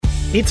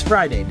It's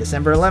Friday,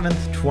 December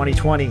 11th,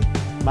 2020.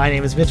 My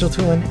name is Mitchell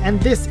Tulin, and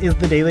this is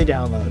the Daily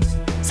Download.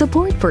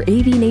 Support for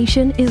AV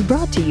Nation is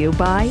brought to you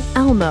by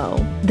Almo,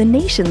 the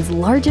nation's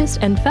largest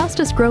and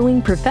fastest growing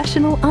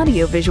professional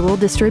audiovisual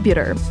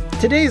distributor.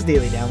 Today's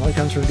Daily Download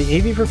comes from the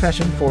AV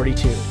Profession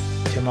 42.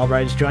 Tim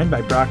Albright is joined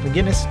by Brock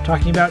McGinnis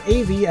talking about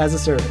AV as a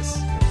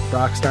service.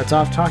 Brock starts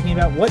off talking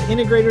about what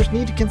integrators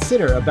need to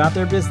consider about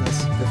their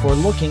business before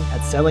looking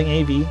at selling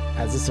AV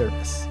as a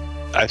service.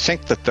 I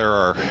think that there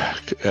are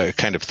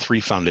kind of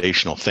three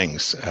foundational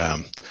things.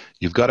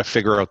 You've got to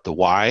figure out the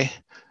why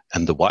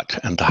and the what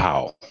and the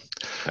how.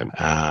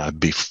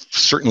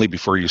 Certainly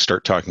before you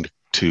start talking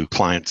to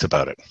clients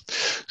about it.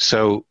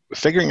 So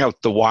figuring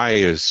out the why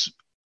is,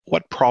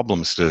 what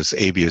problems does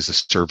AV as a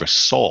service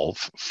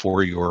solve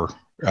for your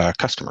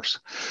customers?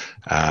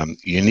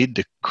 You need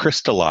to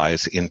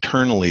crystallize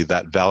internally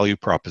that value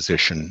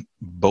proposition,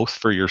 both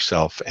for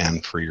yourself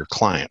and for your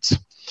clients.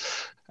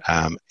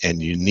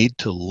 And you need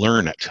to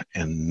learn it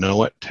and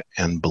know it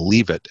and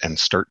believe it and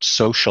start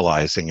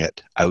socializing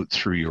it out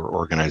through your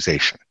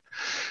organization.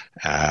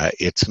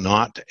 It's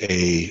not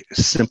a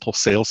simple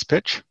sales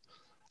pitch.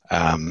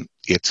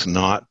 It's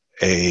not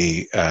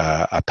a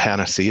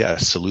panacea, a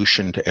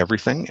solution to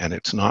everything, and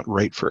it's not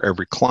right for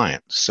every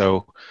client.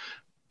 So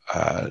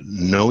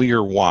know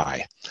your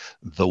why.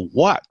 The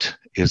what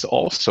is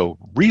also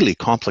really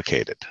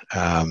complicated.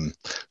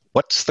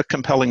 What's the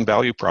compelling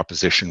value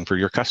proposition for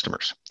your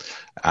customers?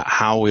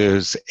 How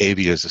is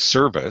AV as a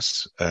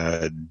service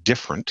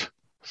different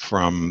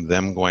from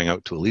them going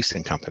out to a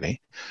leasing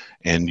company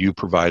and you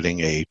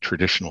providing a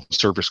traditional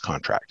service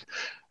contract?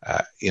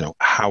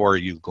 How are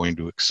you going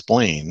to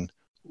explain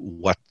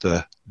what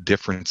the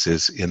difference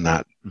is in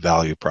that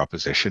value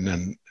proposition?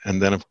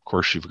 And then, of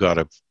course, you got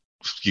to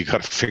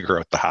figure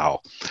out the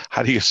how.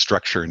 How do you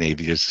structure an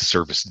AV as a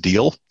service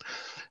deal?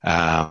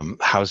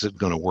 How's it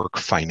going to work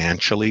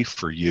financially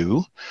for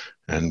you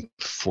and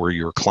for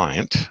your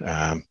client?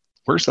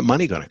 Where's the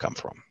money going to come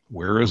from?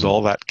 Where is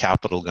all that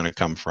capital going to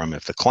come from?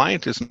 If the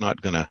client is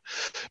not going to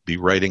be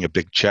writing a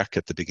big check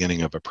at the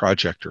beginning of a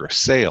project or a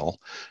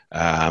sale,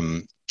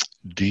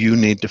 do you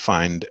need to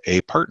find a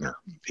partner?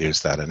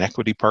 Is that an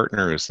equity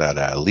partner? Is that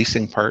a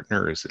leasing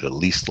partner? Is it a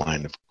leased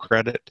line of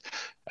credit?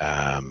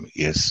 There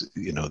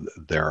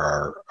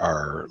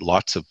are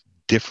lots of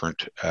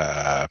different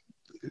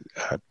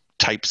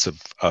types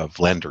of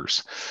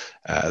lenders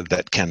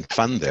that can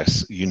fund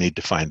this. You need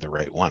to find the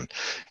right one.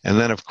 And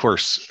then, of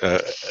course,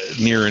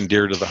 near and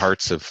dear to the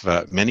hearts of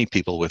many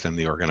people within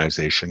the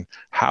organization,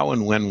 how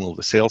and when will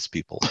the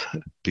salespeople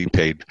be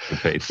paid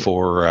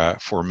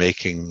for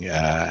making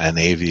an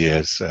AV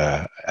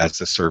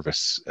as a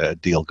service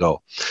deal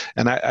go?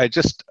 And I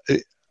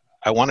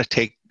want to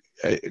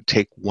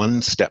take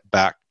one step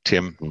back,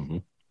 Tim. Mm-hmm.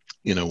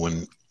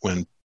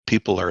 When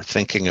people are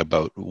thinking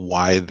about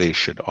why they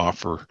should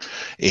offer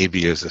AV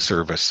as a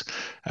service,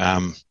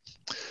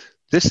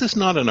 this is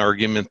not an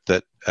argument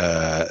that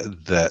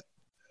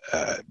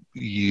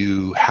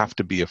you have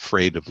to be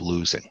afraid of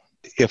losing.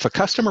 If a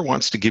customer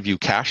wants to give you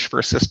cash for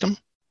a system,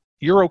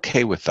 you're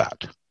okay with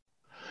that.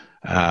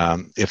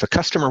 If a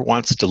customer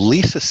wants to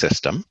lease a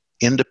system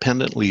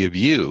independently of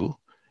you,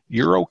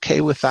 you're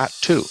okay with that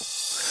too.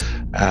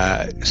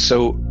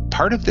 So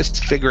part of this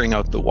figuring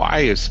out the why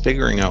is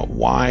figuring out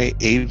why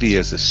AV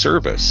as a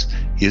service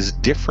is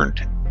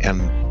different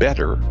and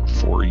better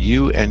for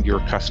you and your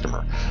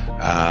customer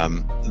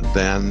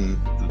than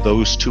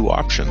those two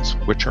options,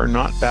 which are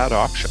not bad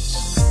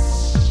options.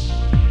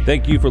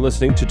 Thank you for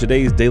listening to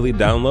today's Daily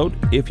Download.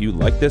 If you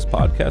like this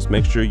podcast,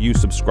 make sure you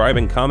subscribe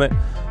and comment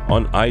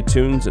on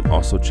iTunes, and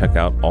also check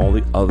out all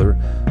the other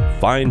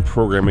fine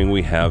programming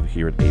we have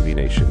here at AV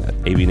Nation at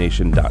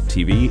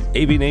avnation.tv,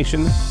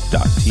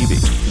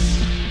 avnation.tv.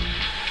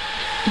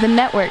 The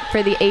network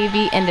for the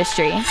AV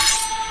industry.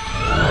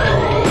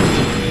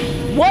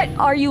 What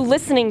are you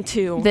listening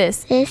to?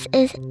 This is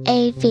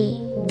AV.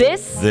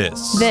 This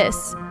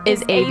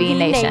is AV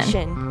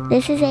Nation.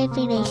 This is AV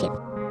Nation.